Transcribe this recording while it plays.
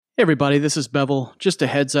Hey everybody, this is Bevel. Just a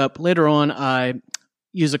heads up, later on I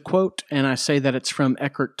use a quote and I say that it's from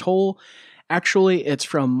Eckhart Tolle. Actually, it's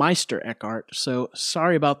from Meister Eckhart, so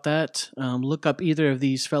sorry about that. Look up either of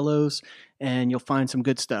these fellows and you'll find some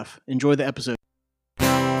good stuff. Enjoy the episode.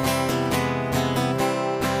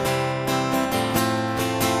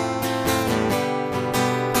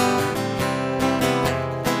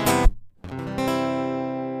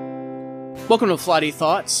 Welcome to Flighty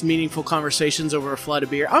Thoughts, meaningful conversations over a flight of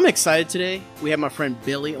beer. I'm excited today. We have my friend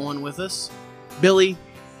Billy on with us. Billy,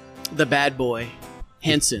 the bad boy,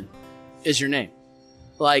 Henson is your name.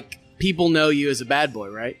 Like, people know you as a bad boy,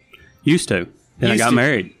 right? Used to. Then I got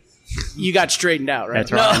married. You got straightened out, right?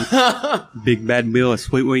 That's right. No. Big Bad Bill is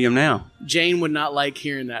Sweet William now. Jane would not like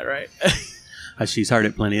hearing that, right? She's heard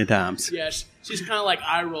it plenty of times. Yeah, she's kind of like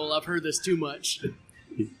eye roll. I've heard this too much.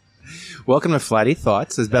 Welcome to Flighty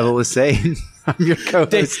Thoughts, as Bevel was saying. I'm your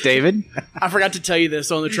co-host, David. I forgot to tell you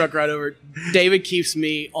this on the truck ride over. David keeps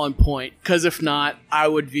me on point, because if not, I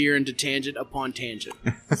would veer into tangent upon tangent.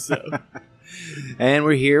 So, and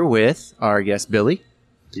we're here with our guest, Billy.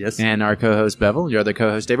 Yes. And our co-host, Bevel. Your other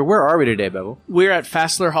co-host, David. Where are we today, Bevel? We're at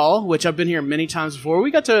Fassler Hall, which I've been here many times before.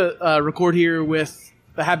 We got to record here with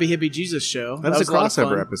the Happy Hippie Jesus show. That was a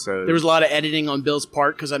crossover episode. There was a lot of editing on Bill's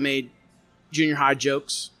part, because I made junior high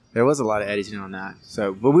jokes. There was a lot of editing on that.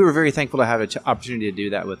 But we were very thankful to have an opportunity to do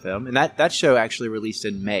that with them. And that show actually released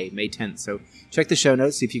in May 10th. So check the show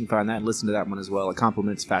notes, see if you can find that, and listen to that one as well. It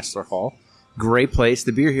compliments Fassler Hall. Great place.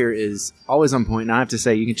 The beer here is always on point. And I have to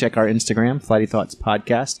say, you can check our Instagram, Flighty Thoughts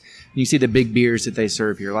Podcast. You see the big beers that they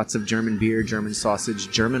serve here. Lots of German beer, German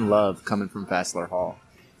sausage, German love coming from Fassler Hall.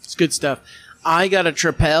 It's good stuff. I got a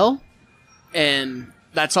Trapel, and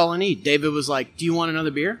that's all I need. David was like, do you want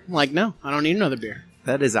another beer? I'm like, no, I don't need another beer.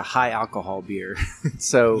 That is a high alcohol beer.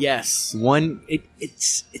 So yes,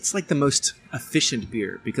 it's like the most efficient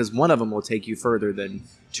beer because one of them will take you further than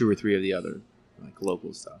two or three of the other like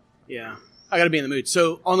local stuff. Yeah, I got to be in the mood.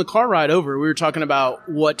 So on the car ride over, we were talking about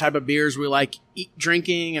what type of beers we like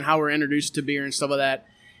drinking and how we're introduced to beer and stuff like that.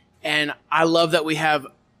 And I love that we have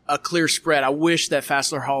a clear spread. I wish that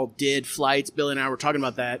Fassler Hall did flights. Billy and I were talking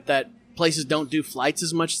about that places don't do flights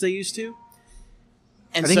as much as they used to.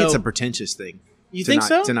 And I think it's a pretentious thing. You think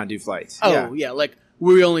so? To not do flights. Oh, yeah. Like,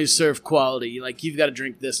 we only serve quality. Like, you've got to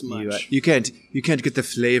drink this much. You can't get the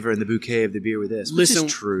flavor and the bouquet of the beer with this, which Listen,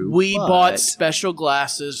 is true. We bought special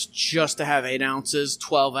glasses just to have 8 ounces,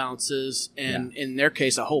 12 ounces, and in their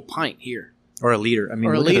case, a whole pint here. Or a liter. I mean,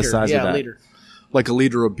 or look at the size of that. A liter. Like a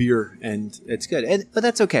liter of beer, and it's good. But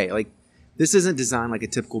that's okay. Like, this isn't designed like a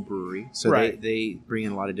typical brewery. So they bring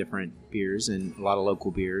in a lot of different beers and a lot of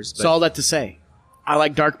local beers. So all that to say, I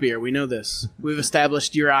like dark beer. We know this. We've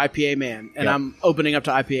established you're an IPA man, and I'm opening up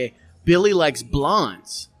to IPA. Billy likes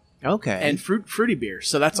blondes. Okay. And fruity beer.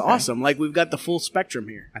 So that's awesome. Like, we've got the full spectrum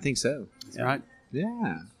here. I think so. That's right.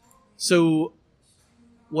 Yeah. So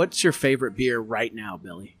what's your favorite beer right now,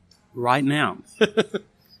 Billy? Right now?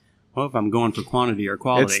 Well, if I'm going for quantity or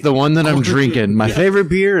quality. It's the one that I'm drinking. My favorite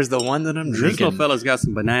beer is the one that I'm drinking. This little fella's got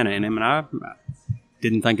some banana in him, and I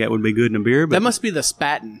didn't think that would be good in a beer. But that must be the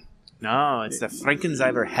Spaten. No, it's the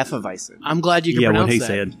Frankenseiler Hefeweizen. I'm glad you can pronounce that. Yeah,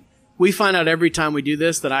 what he said. We find out every time we do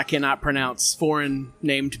this that I cannot pronounce foreign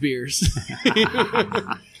named beers.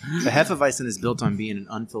 The Hefeweizen is built on being an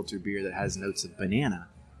unfiltered beer that has notes of banana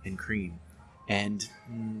and cream. And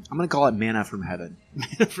I'm going to call it manna from heaven.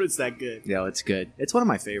 It's that good. Yeah, it's good. It's one of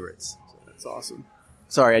my favorites. That's awesome.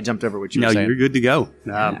 Sorry, I jumped over what you were saying. No, you're good to go.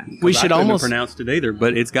 We should almost pronounce it either,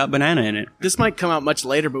 but it's got banana in it. This might come out much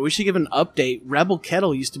later, but we should give an update. Rebel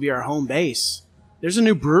Kettle used to be our home base. There's a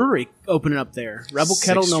new brewery opening up there. Rebel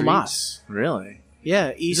Kettle No Mas. Really?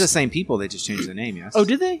 Yeah. It's the same people. They just changed the name, yes? Oh,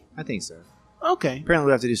 did they? I think so. Okay. Apparently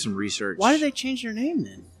we have to do some research. Why did they change their name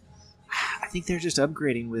then? I think they're just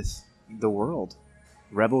upgrading with the world.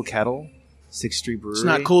 Rebel Kettle, 6th Street Brewery. It's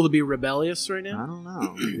not cool to be rebellious right now? I don't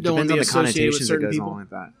know. It don't want to be depends on the associated with connotations that certain goes people. on with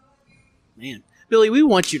that. Man. Billy, we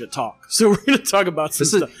want you to talk. So we're going to talk about some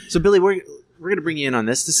stuff. So Billy, we're going to bring you in on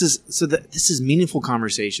this. This is meaningful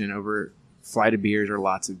conversation over flight of beers or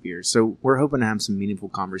lots of beers. So we're hoping to have some meaningful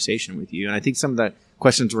conversation with you. And I think some of the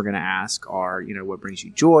questions we're going to ask are, what brings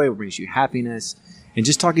you joy, what brings you happiness, and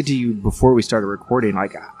just talking to you before we started recording.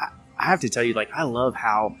 Like I have to tell you, like I love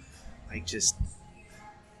how, like just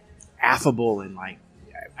affable and like.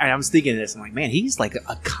 I was thinking of this. I'm like, man, he's like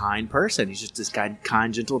a kind person. He's just this kind,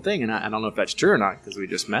 gentle thing. And I don't know if that's true or not because we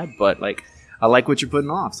just met. But like, I like what you're putting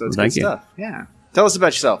off. So it's good stuff. Yeah. Tell us about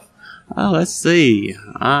yourself. Oh, let's see.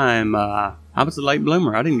 I was a late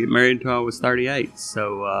bloomer. I didn't get married until I was 38.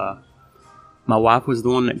 So my wife was the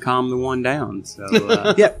one that calmed the one down. So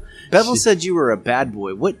Bevel said you were a bad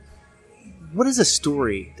boy. What is a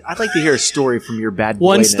story? I'd like to hear a story from your bad boy.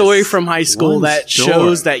 One story from high school One that story.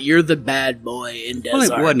 shows that you're the bad boy in Well,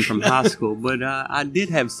 Desert. it wasn't from high school, but I did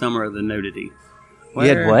have Summer of the Nudity. You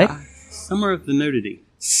had what? Summer of the Nudity.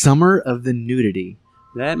 Summer of the Nudity.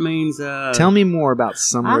 That means... Tell me more about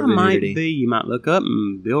Summer of the Nudity. You might look up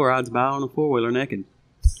and Bill rides by on a four-wheeler naked.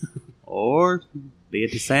 Or be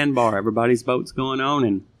at the sandbar. Everybody's boat's going on,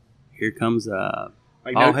 and here comes a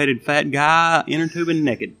bald-headed fat guy inner tubing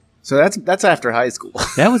naked. So that's after high school.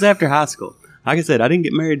 That was after high school. Like I said, I didn't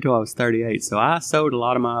get married until I was 38, so I sold a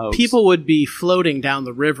lot of my oats. People would be floating down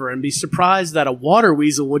the river and be surprised that a water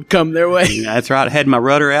weasel would come their way. That's right. I had my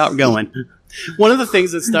rudder out going. One of the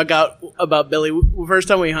things that stuck out about Billy, first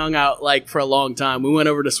time we hung out like for a long time, we went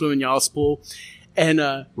over to swim in y'all's pool, and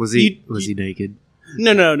Was he naked?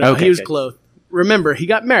 No. Okay, He was good. clothed. Remember, he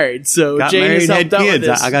got married, so Got Jane married, has helped had out with kids.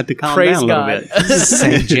 this. I got to calm Praise down a little God. bit.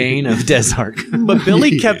 Saint Jane of Desark. But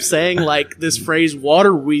Billy kept saying like this phrase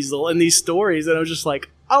 "water weasel" in these stories, and I was just like,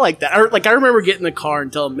 I like that. I remember getting in the car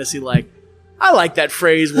and telling Missy like, I like that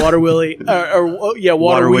phrase "water willy" water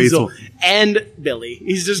Water weasel. weasel. And Billy,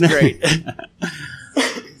 he's just great.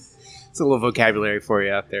 It's a little vocabulary for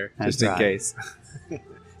you out there, That's just in right. case.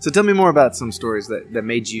 So tell me more about some stories that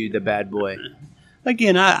made you the bad boy.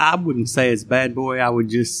 Again, I wouldn't say it's bad boy. I would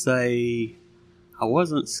just say I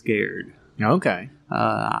wasn't scared. Okay.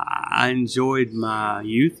 I enjoyed my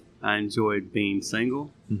youth. I enjoyed being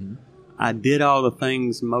single. Mhm. I did all the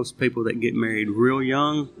things most people that get married real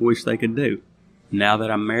young wish they could do. Now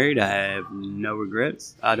that I'm married, I have no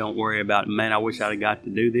regrets. I don't worry about, man, I wish I'd have got to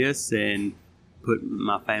do this and put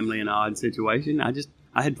my family in an odd situation.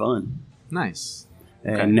 I had fun. Nice.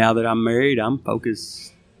 And Okay. now that I'm married, I'm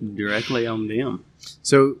focused directly on them.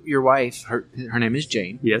 So your wife, her name is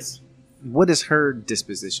Jane. Yes. What is her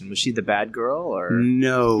disposition? Was she the bad girl, or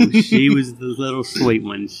No, she was the little sweet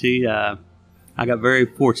one. I got very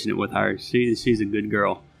fortunate with her. She's a good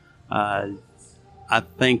girl. I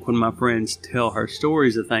think when my friends tell her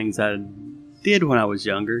stories of things I did when I was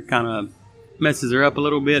younger, kind of messes her up a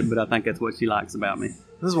little bit, but I think that's what she likes about me.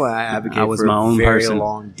 this is why I advocate I was for my a own very person.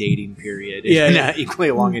 long dating period. Yeah, and yeah.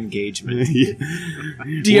 equally long engagement.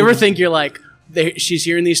 Do you ever think you're like, she's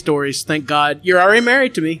hearing these stories? Thank God you're already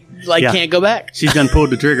married to me. Like, Yeah. can't go back. She's done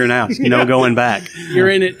pulled the trigger now. No going back. You're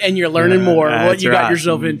in it, and you're learning more what That's you got right.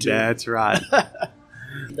 yourself into. That's right.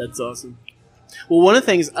 That's awesome. Well, one of the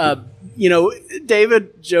things,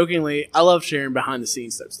 David jokingly, I love sharing behind the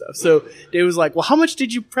scenes type stuff. So David was like, "Well, how much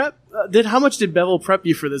did you prep? How much did Bevel prep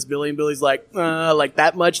you for this, Billy?" And Billy's like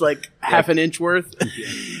that much, like half an inch worth.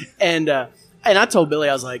 And I told Billy,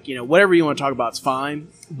 I was like, whatever you want to talk about is fine.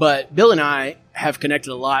 But Bill and I have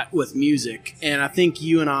connected a lot with music, and I think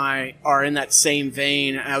you and I are in that same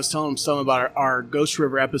vein. And I was telling him something about our Ghost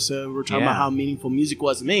River episode. We were talking about how meaningful music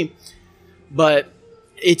was to me, but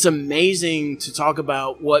it's amazing to talk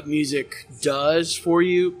about what music does for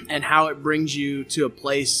you and how it brings you to a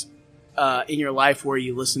place in your life where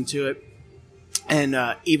you listen to it. And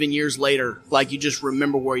even years later, like you just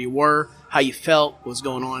remember where you were, how you felt, what's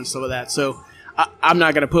going on, and stuff like that. So I'm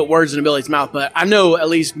not going to put words in Billy's mouth, but I know at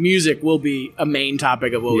least music will be a main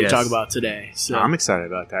topic of what we Yes. talk about today. So I'm excited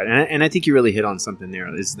about that, and I think you really hit on something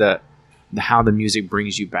there. Is that how the music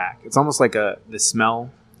brings you back? It's almost like the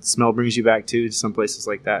smell. Smell brings you back too to some places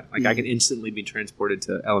like that. Like I can instantly be transported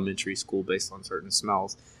to elementary school based on certain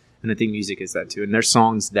smells, and I think music is that too. And there's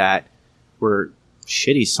songs that were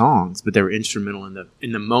shitty songs, but they were instrumental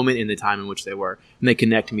in the moment, in the time in which they were, and they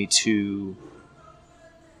connect me to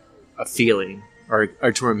a feeling or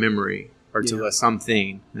to a memory or to a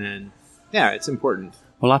something. And yeah, it's important.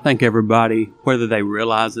 Well, I think everybody, whether they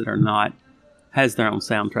realize it or not, has their own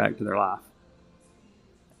soundtrack to their life.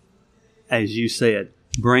 As you said,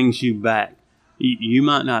 brings you back. You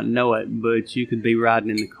might not know it, but you could be riding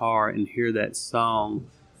in the car and hear that song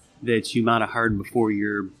that you might have heard before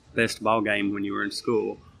your best ball game when you were in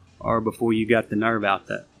school, or before you got the nerve out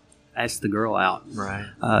that asked the girl out. Right.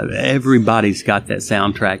 Everybody's got that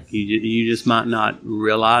soundtrack. You just might not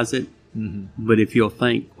realize it, but if you'll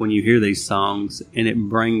think when you hear these songs and it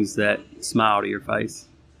brings that smile to your face,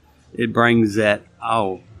 it brings that,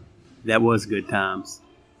 oh, that was good times.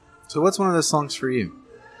 So what's one of those songs for you?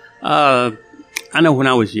 I know when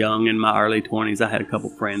I was young, in my early 20s, I had a couple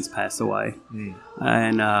friends pass away.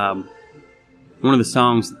 And one of the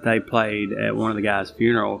songs that they played at one of the guys'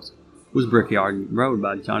 funerals was Brickyard Road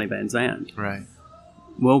by Johnny Van Zandt. Right.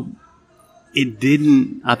 Well,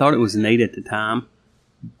 I thought it was neat at the time,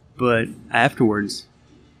 but afterwards,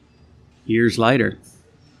 years later,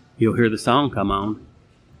 you'll hear the song come on,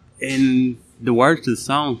 and the words to the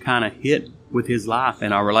song kind of hit with his life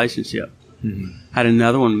and our relationship. Had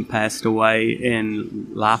another one passed away in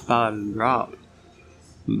Life by the Drop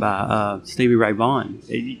by Stevie Ray Vaughan.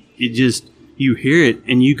 It just, you hear it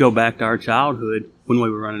and you go back to our childhood when we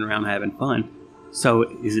were running around having fun. So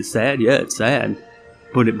is it sad? Yeah, it's sad,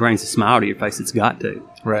 but it brings a smile to your face. It's got to.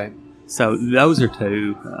 Right. So those are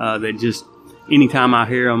two that just, anytime I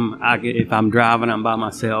hear them, if I'm driving, I'm by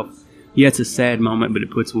myself. Yeah, it's a sad moment, but it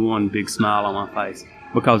puts one big smile on my face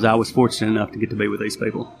because I was fortunate enough to get to be with these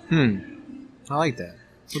people. I like that.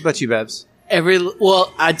 What about you, Babs?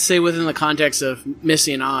 Well, I'd say within the context of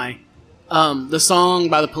Missy and I, the song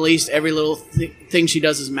by the Police, Every Little Thing She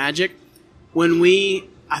Does Is Magic.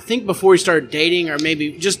 I think before we started dating, or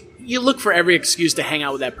maybe just you look for every excuse to hang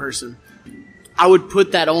out with that person. I would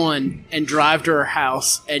put that on and drive to her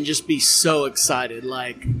house and just be so excited,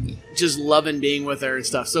 like just loving being with her and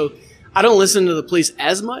stuff. So I don't listen to the Police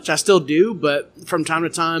as much. I still do, but from time to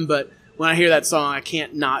time. But when I hear that song, I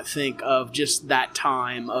can't not think of just that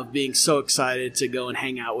time of being so excited to go and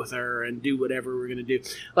hang out with her and do whatever we're going to do.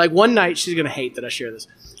 Like one night, she's going to hate that I share this.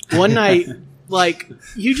 One night, like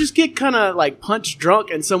you just get kind of like punch drunk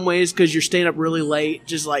in some ways because you're staying up really late.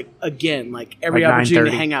 Just like, again, like every Like opportunity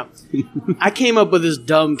 9:30. to hang out. I came up with this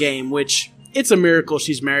dumb game, which it's a miracle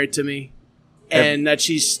she's married to me. And that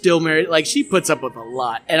she's still married. Like, she puts up with a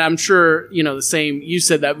lot. And I'm sure, the same, you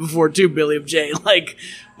said that before too, Billy of Jay. Like,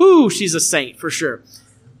 whoo, she's a saint for sure.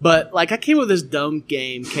 But, like, I came up with this dumb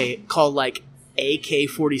game called, like,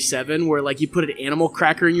 AK-47, where, like, you put an animal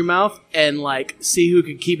cracker in your mouth and, like, see who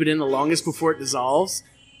can keep it in the longest before it dissolves.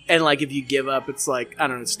 And, like, if you give up, it's like, I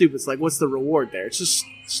don't know, it's stupid. It's like, what's the reward there? It's just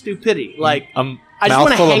stupidity. Like, I just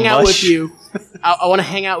want to hang out with you. I want to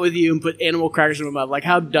hang out with you and put animal crackers in my mouth. Like,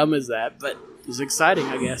 how dumb is that? But it was exciting,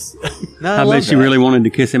 I guess. No, I bet you really wanted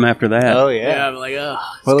to kiss him after that. Oh, Yeah, yeah. I'm like, oh,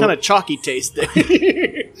 it's Well- kind of chalky taste there.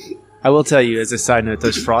 I will tell you, as a side note,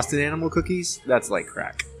 those frosted animal cookies, that's like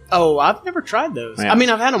crack. Oh, I've never tried those. Yeah. I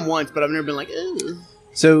mean, I've had them once, but I've never been like, ew.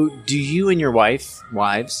 So, do you and your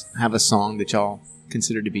wives have a song that y'all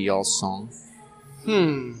consider to be y'all's song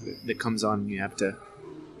that comes on and you have to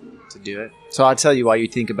do it? So, I'll tell you why you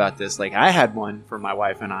think about this. Like, I had one for my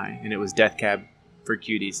wife and I, and it was Death Cab for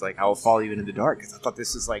Cuties. Like, I will follow you into the dark, because I thought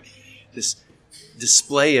this was like this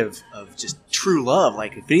display of just true love.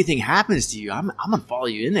 Like, if anything happens to you, I'm gonna follow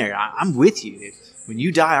you in there. I'm with you. When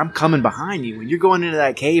you die, I'm coming behind you. When you're going into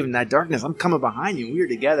that cave and that darkness, I'm coming behind you. We were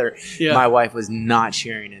together. Yeah. My wife was not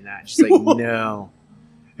sharing in that. She's like, no.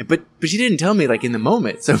 But she didn't tell me, like, in the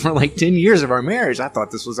moment. So for like 10 years of our marriage, I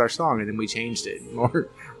thought this was our song, and then we changed it more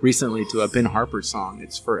recently to a Ben Harper song.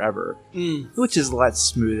 It's Forever, which is a lot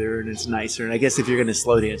smoother and it's nicer. And I guess if you're going to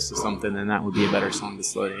slow dance to something, then that would be a better song to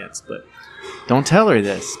slow dance. But don't tell her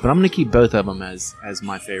this. But I'm going to keep both of them as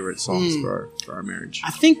my favorite songs for our marriage. I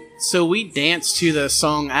think so. We danced to the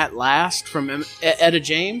song "At Last" from Etta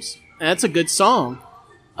James, and that's a good song.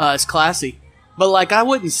 It's classy, but like I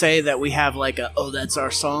wouldn't say that we have like a that's our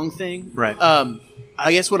song thing. Right.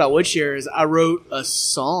 I guess what I would share is I wrote a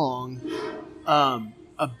song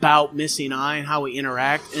about Missy and I and how we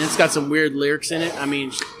interact, and it's got some weird lyrics in it. I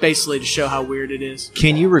mean, basically to show how weird it is.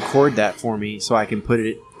 Can you record that for me so I can put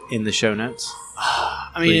it in the show notes?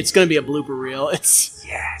 I mean, it's going to be a blooper reel.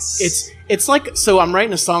 Yes. It's like, so I'm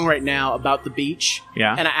writing a song right now about the beach.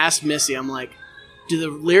 Yeah. And I asked Missy, I'm like, do the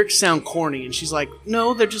lyrics sound corny? And she's like,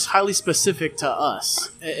 no, they're just highly specific to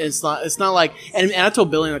us. It's not like, and I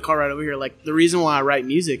told Billy in the car right over here, like, the reason why I write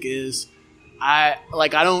music is I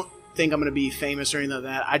don't think I'm going to be famous or anything like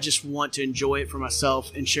that. I just want to enjoy it for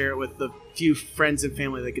myself and share it with the few friends and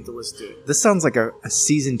family that get to listen to it. This sounds like a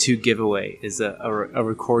season 2 giveaway. Is a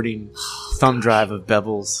recording thumb drive of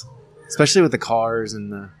Bevel's, especially with the cars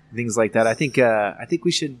and the things like that. I think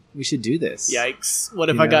we should do this. Yikes! What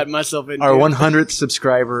if I got myself into our 100th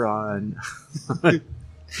subscriber on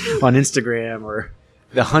on Instagram, or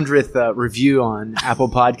the 100th review on Apple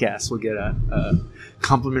Podcasts will get a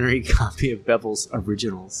complimentary copy of Bevel's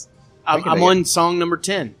originals. I'm on song number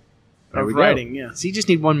 10 There of we go. writing. Yeah. So you just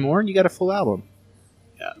need one more, and you got a full album.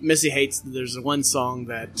 Missy hates that there's one song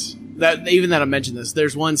that even that I mentioned this.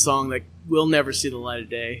 There's one song that will never see the light of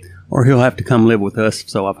day. Or he'll have to come live with us,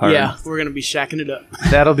 so I've heard. Yeah, we're gonna be shacking it up.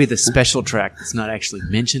 That'll be the special track that's not actually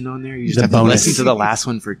mentioned on there. You just The have to bonus. listen to the last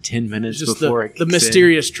one for 10 minutes Just before the it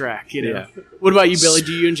mysterious track, you know. Yeah. What about you, Billy?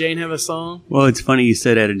 Do you and Jane have a song? Well, it's funny you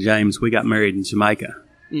said Etta James. We got married in Jamaica.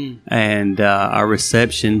 And our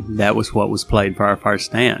reception, that was what was played for our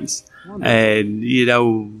first dance. And, you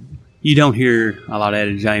don't hear a lot of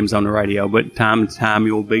Etta James on the radio, but time to time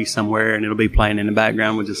you'll be somewhere and it'll be playing in the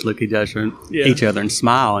background. We'll just look at each other and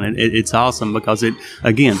smile. And it's awesome because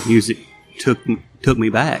music took me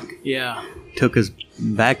back. Yeah. took us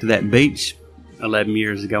back to that beach 11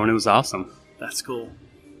 years ago, and it was awesome. That's cool.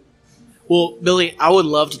 Well, Billy, I would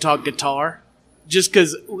love to talk guitar, just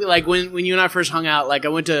because, like, when you and I first hung out, like, I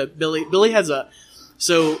went to Billy. Billy has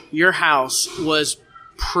so your house was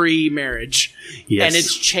pre-marriage, Yes. and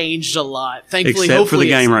it's changed a lot. Thankfully, Except for the hopefully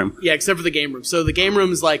game room. Yeah, except for the game room. So the game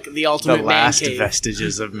room is like the ultimate The man last cave.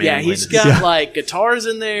 vestiges of Yeah, manliness. he's got like guitars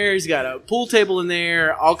in there. He's got a pool table in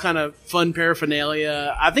there. All kind of fun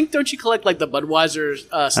paraphernalia. I think, don't you collect like the Budweiser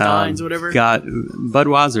steins or whatever?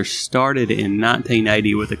 Budweiser started in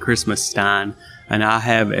 1980 with a Christmas stein, and I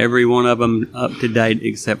have every one of them up to date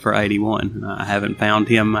except for 81. I haven't found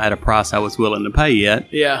him at a price I was willing to pay yet,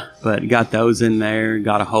 Yeah, but got those in there.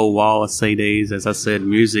 Got a whole wall of CDs. As I said,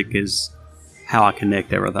 music is how I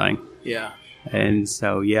connect everything. yeah. And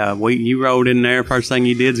so, yeah, you rolled in there. First thing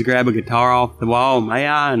you did is grab a guitar off the wall, may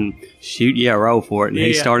I, and shoot, roll for it. And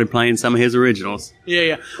he Yeah. started playing some of his originals.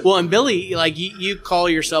 Yeah. Well, and Billy, like you call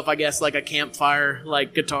yourself, I guess, like a campfire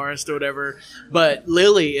like guitarist or whatever. But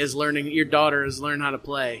Lily is learning. Your daughter is learning how to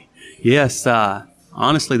play. Yes,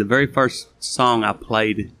 honestly, the very first song I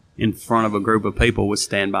played in front of a group of people was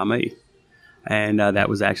 "Stand By Me," and that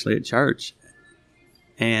was actually at church.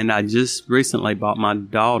 And I just recently bought my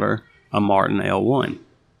daughter a Martin L1,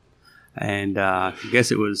 and I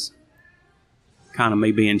guess it was kind of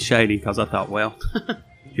me being shady because I thought, well,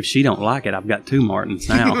 if she don't like it, I've got two Martins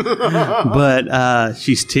now. But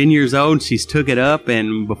she's 10 years old. She's took it up,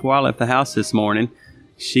 and before I left the house this morning,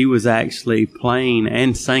 she was actually playing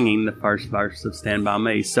and singing the first verse of "Stand By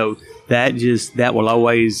Me." So that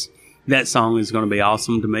song is going to be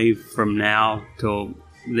awesome to me from now till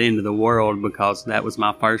the end of the world, because that was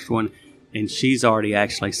my first one, and she's already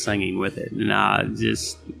actually singing with it. And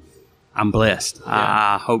I'm blessed.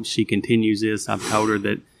 I hope she continues this. I've told her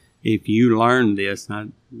that if you learn this,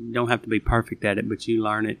 you don't have to be perfect at it, but you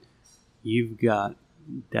learn it, you've got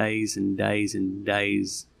days and days and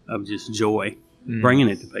days of just joy bringing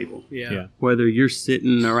it to people. Yeah. Whether you're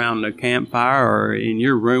sitting around a campfire or in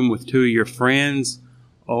your room with two of your friends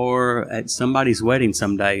or at somebody's wedding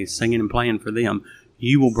someday singing and playing for them,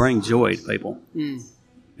 you will bring joy to people.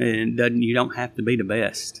 And you don't have to be the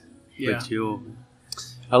best. Yeah. But you'll...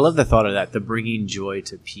 I love the thought of that, the bringing joy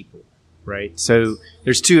to people, right? So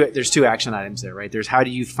there's two action items there, right? There's how do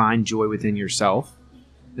you find joy within yourself,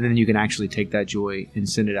 and then you can actually take that joy and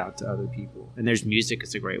send it out to other people. And there's music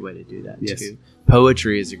is a great way to do that too.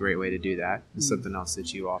 Poetry is a great way to do that. It's something else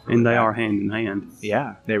that you offer. And they are hand in hand.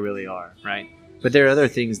 Yeah, they really are, right? But there are other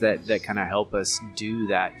things that kind of help us do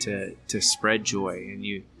that to spread joy, and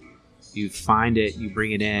you find it, you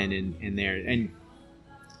bring it in, and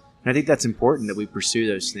I think that's important that we pursue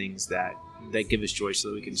those things that give us joy so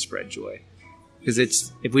that we can spread joy. Because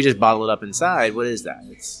if we just bottle it up inside, what is that?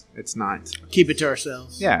 It's not. Keep it to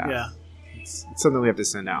ourselves. Yeah. Yeah. It's something we have to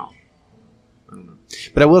send out. I don't know.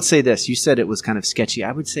 But I will say this. You said it was kind of sketchy.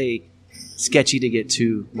 I would say sketchy to get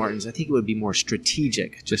two Martins. I think it would be more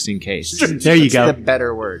strategic, just in case. There you go. That's the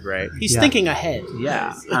better word, right? He's thinking ahead.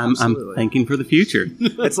 Yeah. I'm thinking for the future.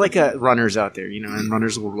 It's like runners out there, and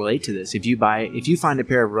runners will relate to this. If you find a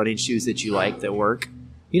pair of running shoes that you like that work,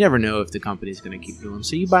 you never know if the company's going to keep doing them.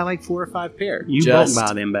 So you buy like 4 or 5 pair. You won't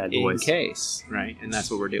buy them bad in boys. case, right? And that's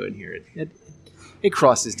what we're doing here. It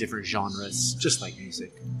crosses different genres, just like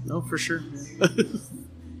music. No, for sure.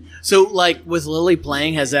 So, like with Lily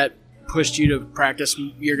playing, has that pushed you to practice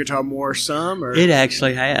your guitar more? Or It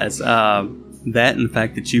actually has. That and the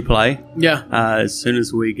fact that you play. yeah, As soon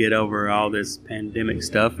as we get over all this pandemic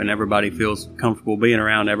stuff and everybody feels comfortable being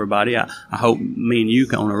around everybody, I hope me and you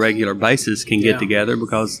on a regular basis can get Yeah. together,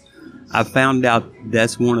 because I found out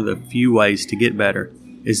that's one of the few ways to get better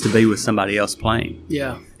is to be with somebody else playing.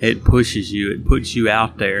 yeah, It pushes you. It puts you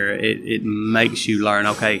out there. It makes you learn,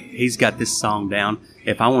 okay, he's got this song down.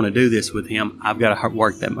 If I want to do this with him, I've got to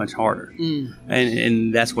work that much harder.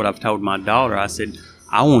 And that's what I've told my daughter. I said,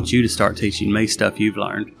 I want you to start teaching me stuff you've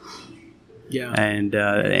learned. yeah.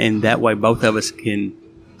 And that way both of us can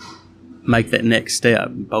make that next step.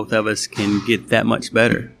 Both of us can get that much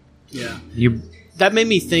better. Yeah. That made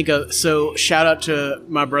me think of, so shout out to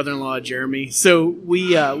my brother-in-law, Jeremy. So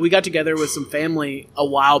we got together with some family a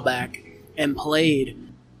while back and played,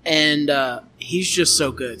 and he's just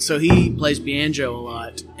so good. So he plays banjo a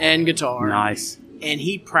lot and guitar. Nice. And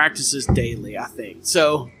he practices daily, I think.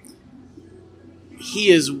 So he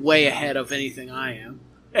is way ahead of anything I am.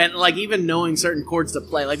 And like even knowing certain chords to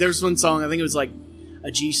play. Like there's one song, I think it was like a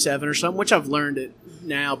G7 or something, which I've learned it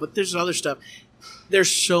now, but there's other stuff. There's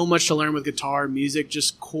so much to learn with guitar music,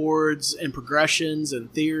 just chords and progressions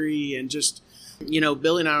and theory, and just,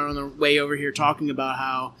 Billy and I are on the way over here talking about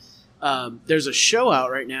how There's a show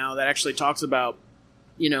out right now that actually talks about,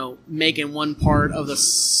 making one part of the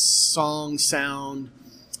song sound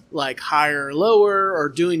like higher or lower, or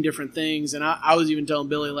doing different things. And I was even telling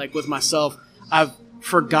Billy, like with myself, I've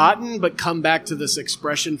forgotten but come back to this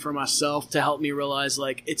expression for myself to help me realize,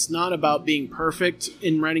 like, it's not about being perfect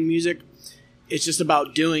in writing music. It's just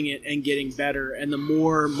about doing it and getting better. And the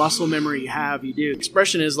more muscle memory you have, you do.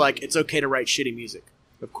 Expression is like, it's okay to write shitty music.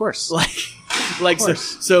 Of course.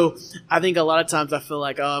 So I think a lot of times I feel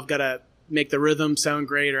like, oh, I've got to make the rhythm sound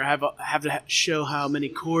great, or have to show how many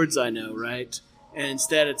chords I know, right? And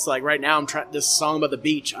instead, it's like right now I'm trying this song about the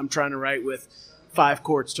beach. I'm trying to write with 5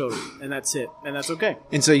 chords total, and that's it, and that's okay.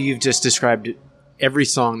 And so you've just described every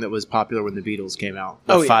song that was popular when the Beatles came out,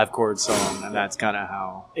 the 5-chord song, and that's kind of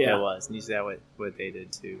how it was. And you see that what they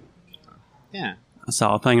did too. Yeah. I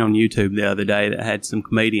saw a thing on YouTube the other day that had some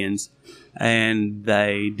comedians, and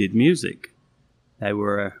they did music. They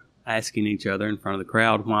were asking each other in front of the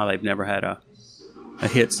crowd why they've never had a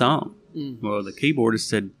hit song. Well, the keyboardist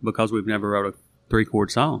said, because we've never wrote a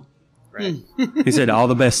 3-chord song. Right. He said all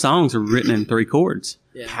the best songs are written in 3 chords.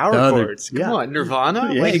 Yeah. Power chords. Come on,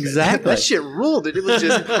 Nirvana? Yeah, exactly. That shit ruled. It was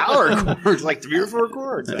just power chords, like 3 or 4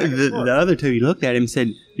 chords. The other two, he looked at him and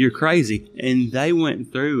said, "You're crazy." And they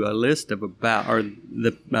went through a list of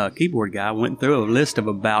the keyboard guy went through a list of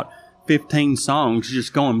about 15 songs,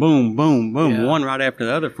 just going boom, boom, boom, one right after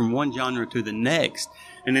the other from one genre to the next.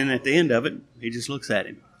 And then at the end of it, he just looks at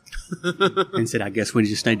him and said, "I guess we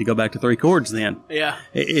just need to go back to 3 chords then." Yeah.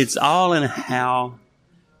 It's all in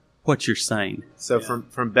what you're saying. So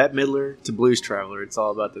from Bette Midler to Blues Traveler, it's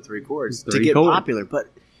all about the 3 chords to 3 get chords. popular. But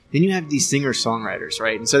then you have these singer-songwriters,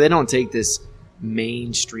 right? And so they don't take this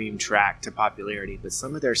mainstream track to popularity, but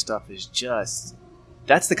some of their stuff is just,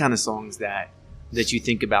 that's the kind of songs that you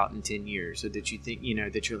think about in 10 years, or that you think,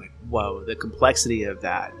 that you're like, whoa, the complexity of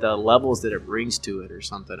that, the levels that it brings to it, or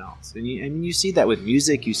something else. And you see that with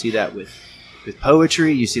music, you see that with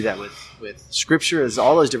poetry, you see that with scripture, is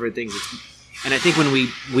all those different things. And I think when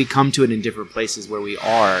we come to it in different places where we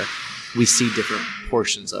see different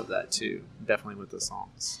portions of that too, definitely with the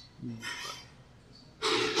songs.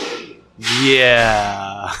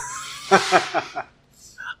 Yeah.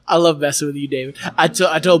 I love messing with you, David. I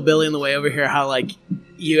told Billy on the way over here how, like,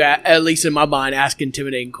 you, at least in my mind, ask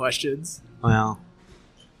intimidating questions. Well,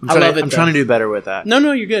 I'm trying to do better with that.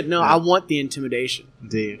 No, you're good. No, I want the intimidation.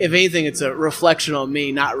 Do you? If anything, it's a reflection on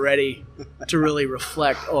me not ready to really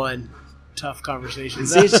reflect on tough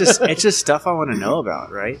conversations. See, it's just stuff I want to know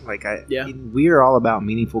about, right? Like we are all about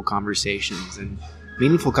meaningful conversations, and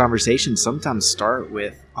meaningful conversations sometimes start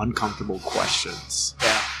with uncomfortable questions.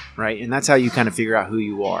 Yeah. Right? And that's how you kind of figure out who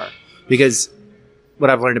you are. Because what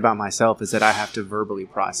I've learned about myself is that I have to verbally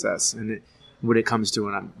process. And when it comes to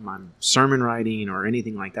when I'm sermon writing or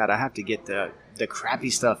anything like that, I have to get the crappy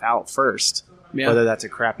stuff out first. Yeah. Whether that's a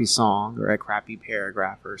crappy song or a crappy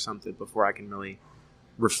paragraph or something, before I can really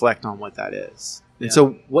reflect on what that is. And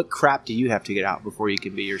so what crap do you have to get out before you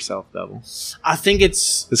can be yourself, Bevel? I think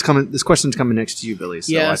it's... This question's coming next to you, Billy.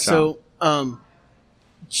 So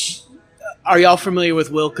are y'all familiar with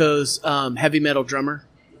Wilco's Heavy Metal Drummer?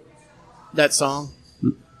 That song?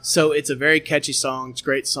 So it's a very catchy song. It's a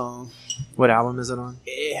great song. What album is it on?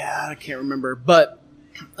 Yeah, I can't remember. But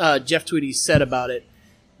Jeff Tweedy said about it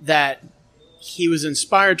that he was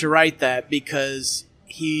inspired to write that because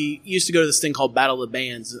he used to go to this thing called Battle of the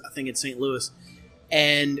Bands, I think in St. Louis.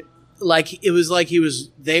 And it was like he was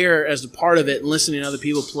there as a part of it and listening to other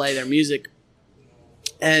people play their music.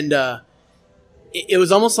 And it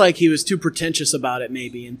was almost like he was too pretentious about it,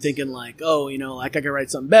 maybe, and thinking like, oh, like I could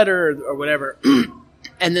write something better or whatever.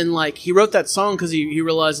 And then he wrote that song because he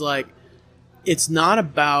realized it's not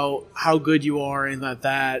about how good you are or anything like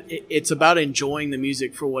that. It's about enjoying the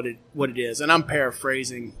music for what it is. And I'm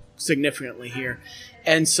paraphrasing significantly here.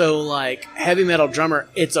 And so Heavy Metal Drummer,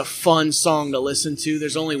 it's a fun song to listen to.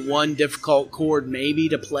 There's only one difficult chord maybe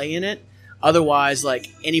to play in it. Otherwise,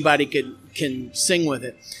 anybody can sing with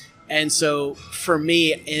it. And so for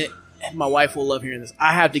me, my wife will love hearing this,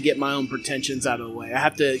 I have to get my own pretensions out of the way. I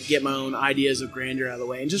have to get my own ideas of grandeur out of the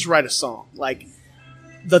way and just write a song.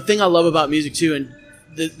 The thing I love about music too, and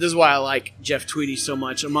this is why I like Jeff Tweedy so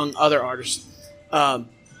much, among other artists,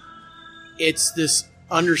 it's this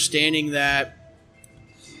understanding that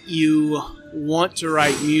you want to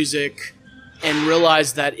write music and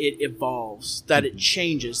realize that it evolves, that it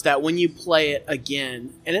changes, that when you play it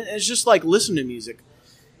again, and it's just like listen to music.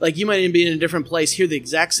 You might even be in a different place, hear the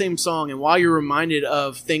exact same song, and while you're reminded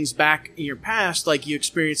of things back in your past, you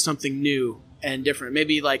experience something new and different.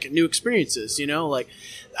 Maybe new experiences,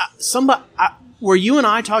 were you and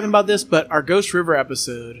I talking about this? But our Ghost River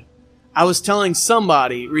episode, I was telling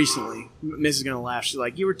somebody recently, Miss is going to laugh. She's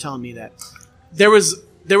like, you were telling me that. There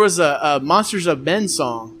was a Monsters of Men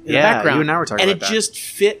song in the background. you and I were talking and about that. it just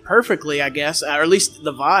fit perfectly, I guess, or at least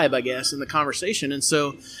the vibe, I guess, in the conversation. And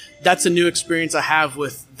so that's a new experience I have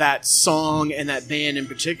with that song and that band in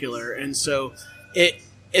particular. And so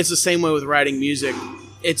it's the same way with writing music.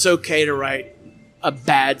 It's okay to write a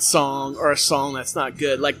bad song or a song that's not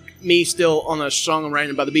good. Like me still on a song I'm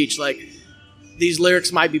writing by the beach. Like these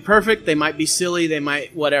lyrics might be perfect, they might be silly, they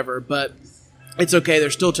might whatever, but it's okay.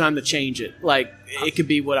 There's still time to change it. Like it could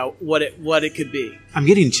be what it could be. I'm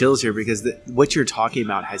getting chills here because what you're talking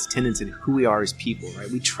about has tenets in who we are as people, right?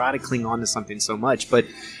 We try to cling on to something so much,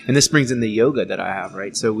 and this brings in the yoga that I have,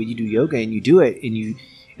 right? So when you do yoga and you do it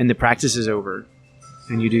and the practice is over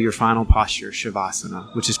and you do your final posture,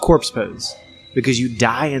 Shavasana, which is corpse pose, because you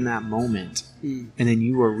die in that moment and then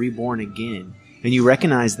you are reborn again. And you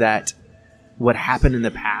recognize that what happened in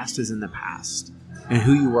the past is in the past. And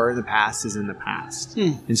who you were in the past is in the past.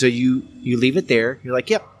 And so you leave it there. You're like,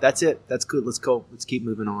 yep, that's it. That's good. Let's go. Let's keep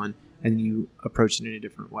moving on. And you approach it in a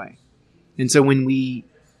different way. And so when we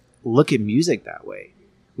look at music that way,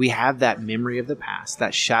 we have that memory of the past,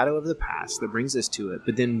 that shadow of the past that brings us to it.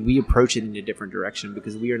 But then we approach it in a different direction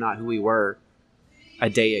because we are not who we were a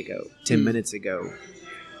day ago, 10 minutes ago,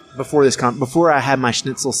 before I had my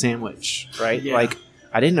schnitzel sandwich, right? Yeah. Like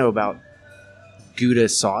I didn't know about Gouda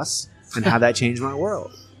sauce and how that changed my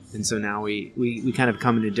world. And so now we kind of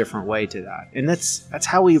come in a different way to that. And that's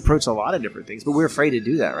how we approach a lot of different things. But we're afraid to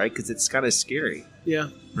do that, right? Because it's kind of scary, Yeah.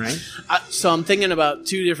 right? So I'm thinking about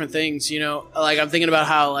two different things, like I'm thinking about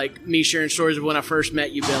how like me sharing stories of when I first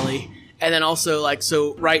met you, Billy. And then also like,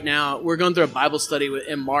 so right now we're going through a Bible study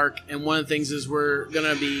in Mark. And one of the things is we're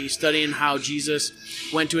going to be studying how Jesus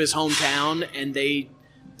went to his hometown and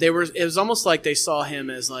it was almost like they saw him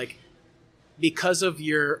as like, because of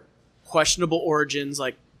your questionable origins,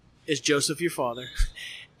 like, is Joseph your father?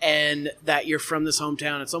 And that you're from this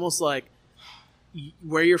hometown. It's almost like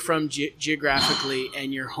where you're from geographically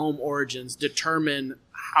and your home origins determine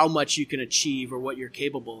how much you can achieve or what you're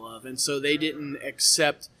capable of. And so they didn't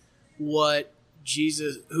accept who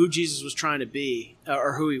Jesus was trying to be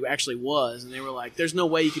or who he actually was. And they were like, there's no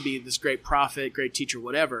way you could be this great prophet, great teacher,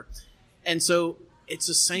 whatever. And so it's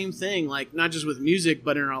the same thing, like not just with music,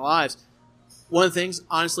 but in our lives. One of the things,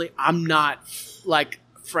 honestly, I'm not like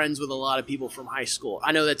friends with a lot of people from high school.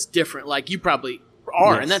 I know that's different. Like you probably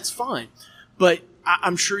are, Yes. and that's fine. But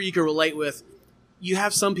I'm sure you can relate with, you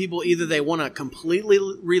have some people, either they want to completely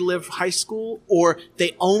relive high school or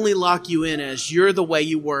they only lock you in as you're the way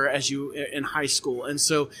you were as you in high school. And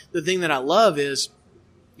so the thing that I love is,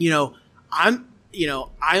 I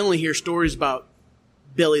only hear stories about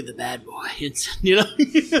Billy the bad boy.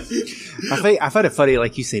 I find it funny,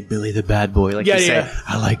 like you say, Billy the bad boy. Like you say,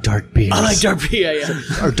 I like dark beers. I like dark beer. Yeah.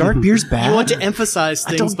 Are dark beers bad? You want to emphasize I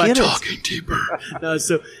things don't by get it. talking deeper. No,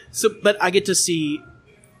 but I get to see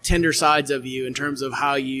tender sides of you in terms of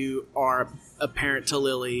how you are a parent to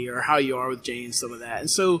Lily or how you are with Jane and stuff like that. And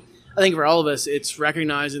so I think for all of us, it's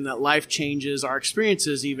recognizing that life changes, our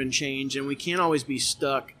experiences even change, and we can't always be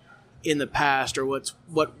stuck in the past or what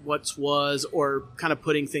was, or kind of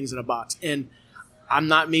putting things in a box. And I'm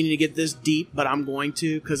not meaning to get this deep, but I'm going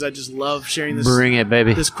to, because I just love sharing this. Bring it,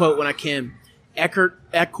 baby. This quote when I can.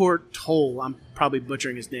 Eckhart Tolle, I'm probably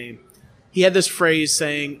butchering his name. He had this phrase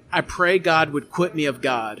saying, "I pray God would quit me of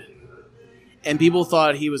God." And people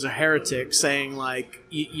thought he was a heretic, saying like,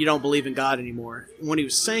 you don't believe in God anymore. And what he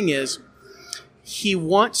was saying is, he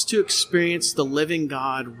wants to experience the living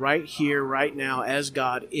God right here, right now, as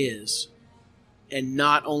God is, and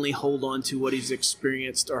not only hold on to what he's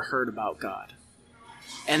experienced or heard about God.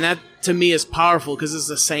 And that, to me, is powerful because it's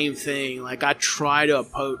the same thing. Like, I try to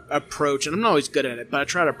approach, and I'm not always good at it, but I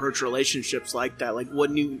try to approach relationships like that. Like,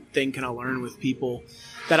 what new thing can I learn with people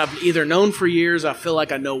that I've either known for years, I feel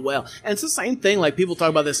like I know well. And it's the same thing, like people talk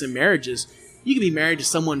about this in marriages. You can be married to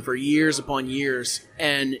someone for years upon years,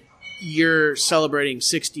 and you're celebrating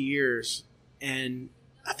 60 years. And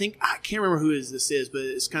I can't remember who this is, but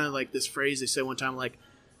it's kind of like this phrase they said one time, like,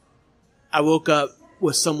 I woke up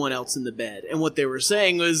with someone else in the bed. And what they were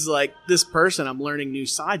saying was like, this person, I'm learning new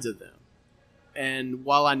sides of them. And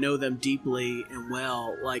while I know them deeply and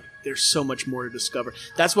well, like, there's so much more to discover.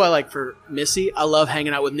 That's why, like, for Missy, I love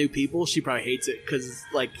hanging out with new people. She probably hates it because it's,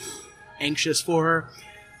 like, anxious for her.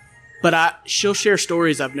 But she'll share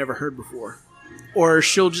stories I've never heard before. Or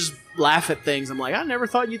she'll just laugh at things. I'm like, I never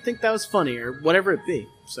thought you'd think that was funny, or whatever it be.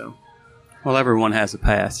 So, Well, everyone has a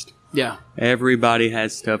past. yeah. Everybody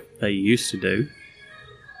has stuff they used to do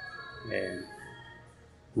and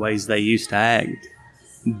ways they used to act.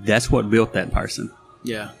 That's what built that person.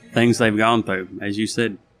 Yeah. things they've gone through, as you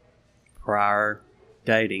said, prior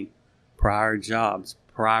dating, prior jobs,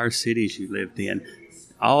 prior cities you lived in.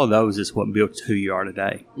 All of those is what built who you are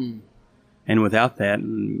today. And without that,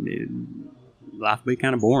 life would be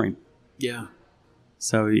kind of boring. Yeah.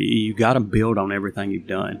 So you got to build on everything you've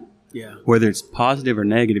done. Yeah. Whether it's positive or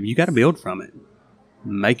negative, you got to build from it.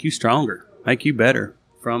 Make you stronger, make you better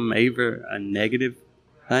from either a negative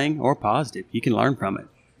thing or positive. You can learn from it.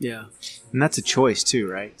 Yeah. And that's a choice too,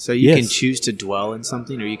 right? So you can choose to dwell in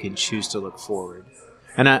something, or you can choose to look forward.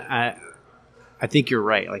 And I think you're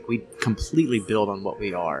right. Like, we completely build on what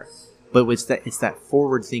we are, but it's that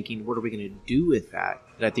forward thinking. What are we going to do with that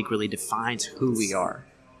I think really defines who we are.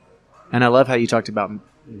 And I love how you talked about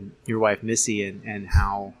your wife Missy and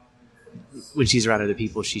how when she's around other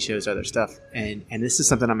people, she shows other stuff. And this is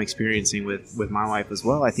something I'm experiencing with my wife as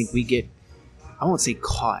well. I think we get, I won't say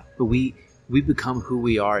caught, but we become who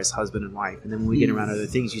we are as husband and wife. And then when we get around other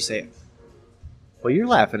things, you say, well, you're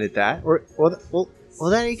laughing at that. Or, well,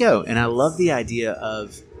 there you go. And I love the idea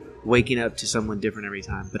of waking up to someone different every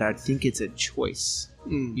time. But I think it's a choice.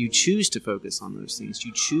 You choose to focus on those things.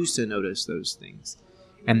 You choose to notice those things.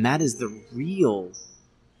 And that is the real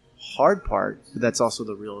hard part, but that's also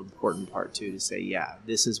the real important part too, to say, yeah,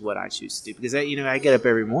 this is what I choose to do. Because I get up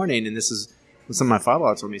every morning, and this is what some of my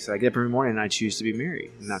father told me. So I get up every morning and I choose to be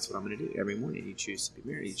married, and that's what I'm going to do every morning. You choose to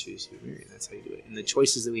be married. You choose to be married. That's how you do it. And the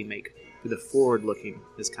choices that we make for the forward looking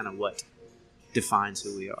is kind of what defines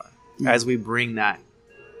who we are. As we bring that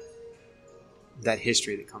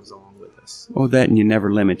history that comes along with us. Well, that, and you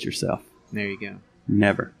never limit yourself. There you go.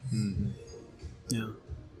 Never. Mm-hmm. Yeah.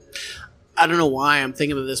 I don't know why I'm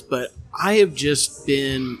thinking of this, but I have just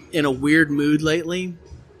been in a weird mood lately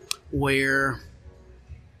where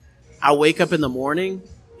I wake up in the morning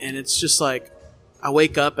and it's just like I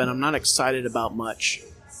wake up and I'm not excited about much,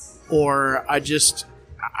 or I just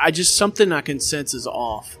something I can sense is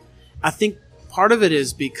off. I think part of it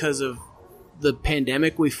is because of the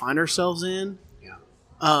pandemic we find ourselves in.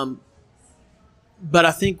 Yeah. But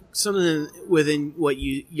I think something within what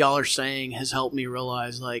y'all are saying has helped me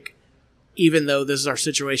realize, like, even though this is our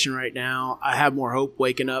situation right now, I have more hope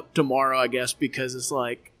waking up tomorrow, I guess, because it's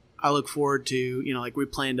like I look forward to, like we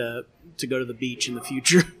plan to go to the beach in the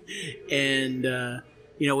future. And,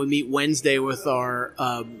 we meet Wednesday with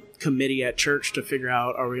our committee at church to figure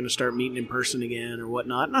out, are we going to start meeting in person again or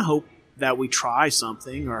whatnot? And I hope that we try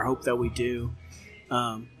something, or I hope that we do.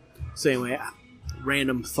 So anyway,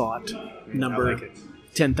 random thought number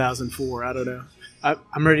 10,004. I don't know.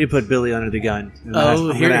 I'm ready to put Billy under the gun.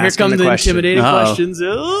 Here come the intimidating questions.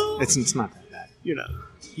 Oh. It's not that bad.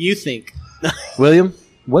 You think. William,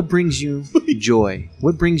 what brings you joy?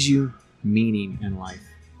 What brings you meaning in life?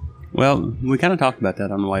 Well, we kind of talked about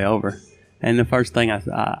that on the way over. And the first thing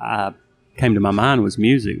I came to my mind was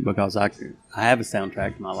music, because I have a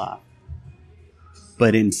soundtrack to my life.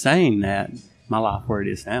 But in saying that, my life where it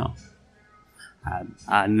is now,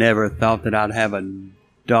 I never thought that I'd have a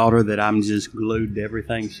daughter that I'm just glued to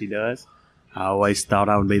everything she does. I always thought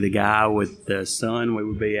I would be the guy with the son. We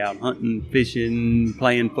would be out hunting, fishing,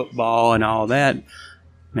 playing football, and all that.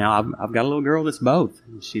 Now I've got a little girl that's both.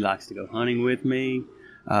 She likes to go hunting with me.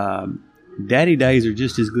 Daddy days are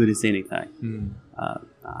just as good as anything.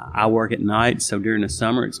 I work at night, so during the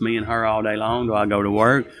summer it's me and her all day long. Do I go to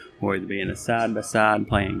work, or either be in a side by side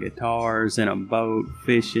playing guitars, in a boat,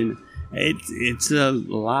 fishing. It's a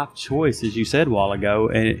life choice, as you said a while ago,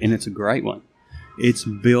 and it's a great one. It's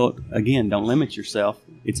built, again, don't limit yourself.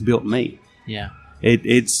 It's built me. Yeah.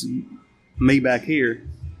 It's me back here,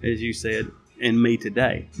 as you said, and me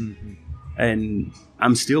today. Mm-hmm. And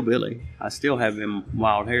I'm still Billy. I still have them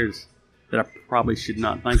wild hairs that I probably should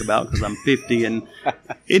not think about because I'm 50 and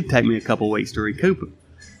it'd take me a couple of weeks to recoup them.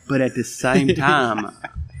 But at the same time,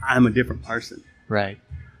 I'm a different person. Right.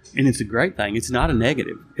 And it's a great thing. It's not a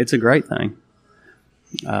negative. It's a great thing.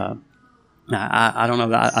 I don't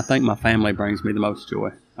know. I think my family brings me the most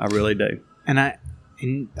joy. I really do.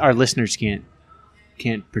 And our listeners can't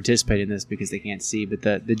participate in this because they can't see, but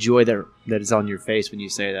the joy that is on your face when you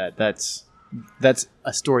say that's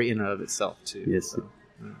a story in and of itself too. Yes. So,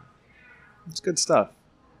 it's good stuff.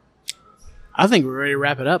 I think we're ready to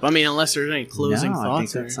wrap it up. I mean, unless there's any closing thoughts.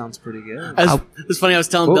 I think that sounds pretty good. It's funny. I was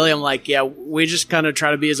telling Billy, I'm like, yeah, we just kind of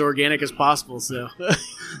try to be as organic as possible. So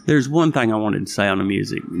there's one thing I wanted to say on the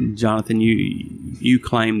music, Jonathan. You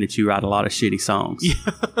claim that you write a lot of shitty songs,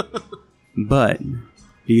 yeah. But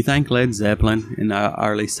do you think Led Zeppelin in the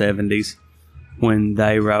early 70s, when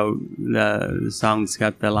they wrote the song that's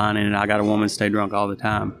got the line in it, "I got a woman stay drunk all the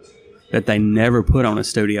time," that they never put on a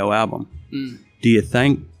studio album? Do you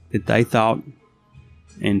think that they thought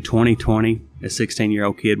in 2020 a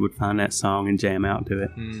 16-year-old kid would find that song and jam out to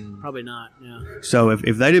it. Probably not. Yeah. So if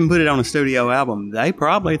they didn't put it on a studio album, they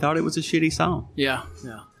probably thought it was a shitty song. Yeah.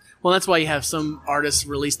 Well, that's why you have some artists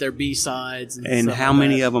release their B-sides. And stuff how like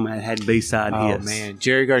many that. of them had B-side Oh hits? man,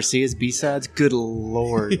 Jerry Garcia's B-sides. Good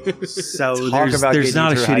lord. So Talk about there's getting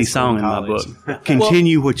not a through high shitty school song and in my college. book.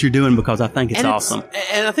 Continue what you're doing because I think it's And awesome.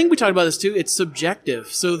 And I think we talked about this too. It's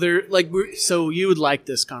subjective. So so you would like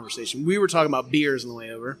this conversation. We were talking about beers on the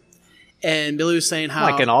way over, and Billy was saying how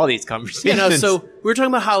Like in all these conversations. so we were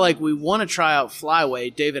talking about how we want to try out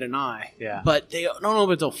Flyway, David and I. Yeah. But they don't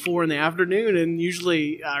open until 4 in the afternoon, and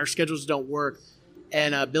usually our schedules don't work.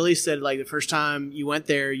 And Billy said the first time you went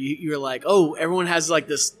there, you were like, oh, everyone has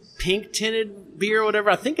this pink tinted beer or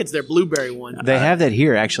whatever. I think it's their blueberry one. They have that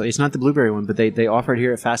here, actually. It's not the blueberry one, but they offer it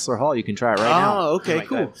here at Fassler Hall. You can try it right now. Oh, okay, Like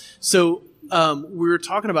cool. that. So we were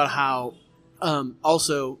talking about how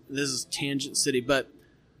also, this is Tangent City, but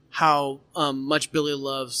how much Billy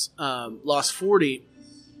loves Lost 40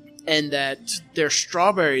 and that their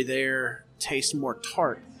strawberry there tastes more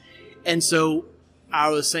tart. And so I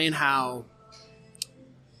was saying how,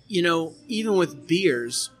 even with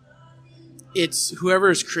beers, it's whoever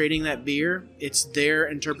is creating that beer, it's their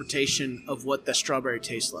interpretation of what the strawberry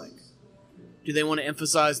tastes like. Do they want to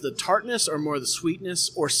emphasize the tartness or more the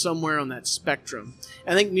sweetness or somewhere on that spectrum?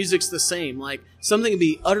 I think music's the same. Something can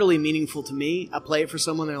be utterly meaningful to me. I play it for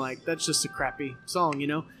someone, they're like, that's just a crappy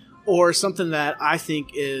song, Or something that I think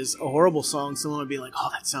is a horrible song, someone would be like, oh,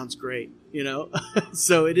 that sounds great,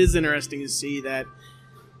 So it is interesting to see that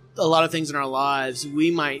a lot of things in our lives,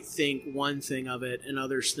 we might think one thing of it and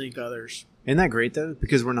others think others. Isn't that great, though?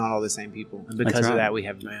 Because we're not all the same people. And because That's of right. that, we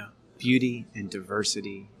have Yeah. beauty and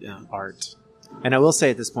diversity Yeah. in art. And I will say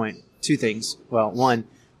at this point, 2 things. Well, one,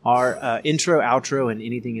 our intro, outro, and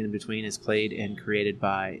anything in between is played and created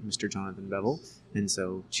by Mr. Jonathan Bevel. And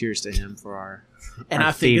so cheers to him for our And our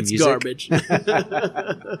I think theme it's music. garbage.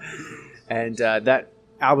 And that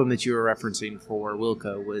album that you were referencing for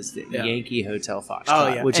Wilco was the Yeah. Yankee Hotel Foxtrot, Oh,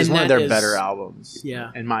 yeah. which is And one of that their is- better albums,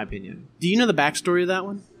 Yeah. in my opinion. Do you know the backstory of that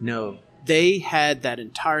one? No. They had that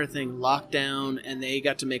entire thing locked down and they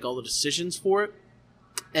got to make all the decisions for it.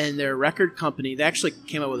 And their record company, they actually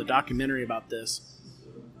came out with a documentary about this.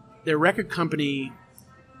 Their record company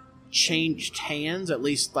changed hands, at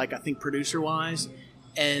least I think producer wise,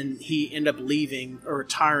 and he ended up leaving or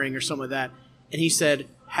retiring or something like that. And he said,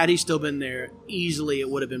 had he still been there, easily it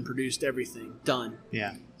would have been produced, everything done.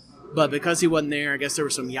 Yeah. But because he wasn't there, I guess there were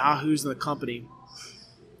some yahoos in the company,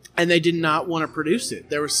 and they did not want to produce it.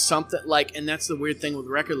 There was something and that's the weird thing with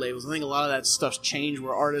record labels. I think a lot of that stuff's changed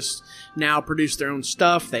where artists now produce their own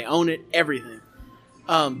stuff. They own it, everything.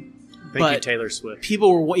 Thank But you, Taylor Swift.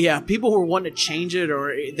 people were wanting to change it,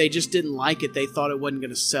 or they just didn't like it. They thought it wasn't going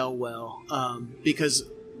to sell well because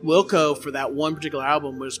Wilco, for that one particular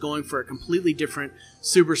album, was going for a completely different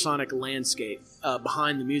supersonic landscape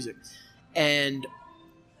behind the music. And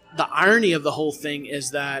the irony of the whole thing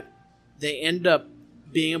is that they end up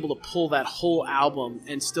being able to pull that whole album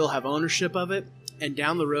and still have ownership of it. And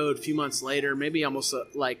down the road, a few months later, maybe almost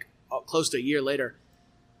close to a year later,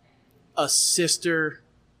 a sister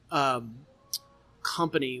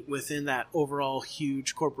company within that overall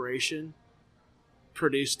huge corporation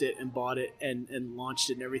produced it and bought it and launched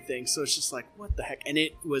it and everything. So it's just what the heck? And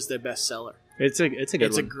it was their best seller. It's a good It's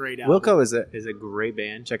one. a great album. Wilco is a great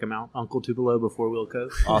band. Check them out. Uncle Tupelo before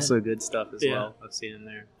Wilco. Also good stuff as Yeah. well. I've seen them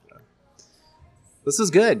there. So. This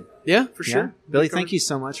was good. Yeah, for Yeah. sure. Billy, thank you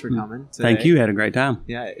so much for coming. Thank today. you. Had a great time.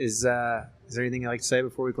 Yeah. Is there anything you'd like to say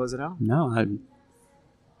before we close it out? No, I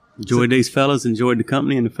enjoyed these fellas, enjoyed the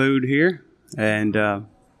company and the food here, and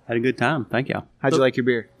had a good time. Thank y'all. How'd you like your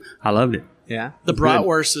beer? I loved it. Yeah. The Good.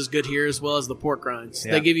 bratwurst is good here as well as the pork rinds.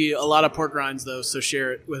 Yeah. They give you a lot of pork rinds though, so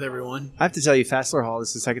share it with everyone. I have to tell you, Fassler Hall, this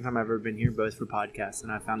is the second time I've ever been here, both for podcasts,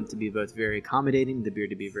 and I found it to be both very accommodating, the beer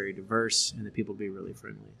to be very diverse, and the people to be really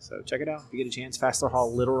friendly. So check it out if you get a chance. Fassler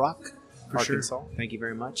Hall, Little Rock, Arkansas. Thank you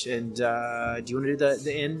very much. And do you want to do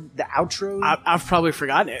the outro? I've probably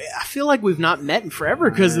forgotten it. I feel like we've not met in forever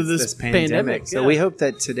because of this pandemic. So Yeah. we hope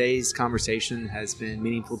that today's conversation has been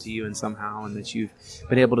meaningful to you in somehow, and that you've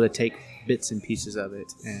been able to take bits and pieces of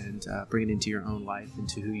it and bring it into your own life,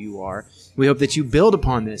 into who you are. We hope that you build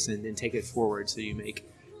upon this and take it forward so you make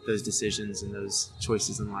those decisions and those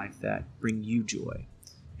choices in life that bring you joy.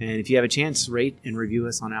 And if you have a chance, rate and review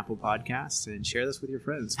us on Apple Podcasts and share this with your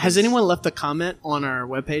friends. Has anyone left a comment on our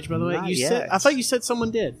webpage, by the way? Not You said, yet. I thought you said someone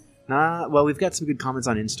did. Well, we've got some good comments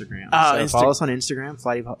on Instagram. Oh, Follow us on Instagram,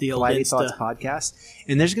 The old Flighty Insta. Thoughts Podcast.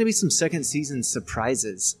 And there's going to be some second season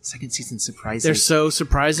surprises. They're so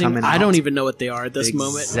surprising. Coming I out. don't even know what they are at this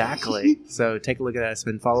moment. Exactly. So take a look at us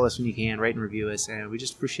and follow us when you can. Rate and review us. And we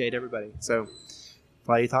just appreciate everybody. So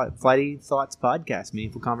Flighty Thoughts Podcast.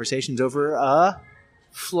 Meaningful conversations over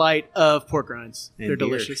Flight of pork rinds. and They're beer.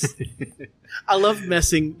 delicious. I love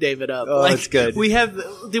messing David up. Oh, that's good.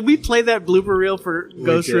 Did we play that blooper reel for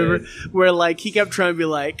Ghost did. River where like he kept trying to be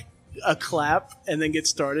like a clap and then get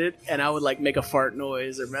started, and I would like make a fart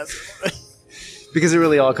noise or mess. Because it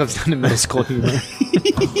really all comes down to middle school humor.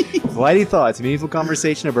 Flighty Thoughts. Meaningful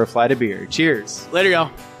conversation over a flight of beer. Cheers. Later,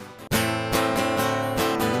 y'all.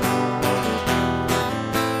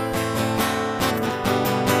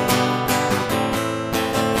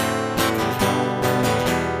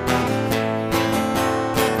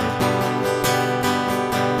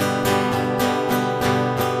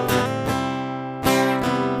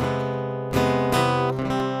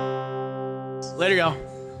 Later, y'all.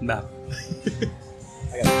 Bye.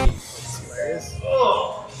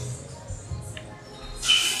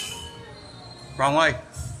 Wrong way.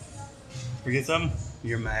 Forget something?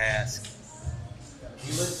 Your mask.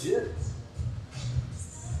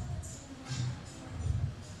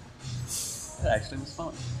 That actually was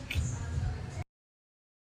fun.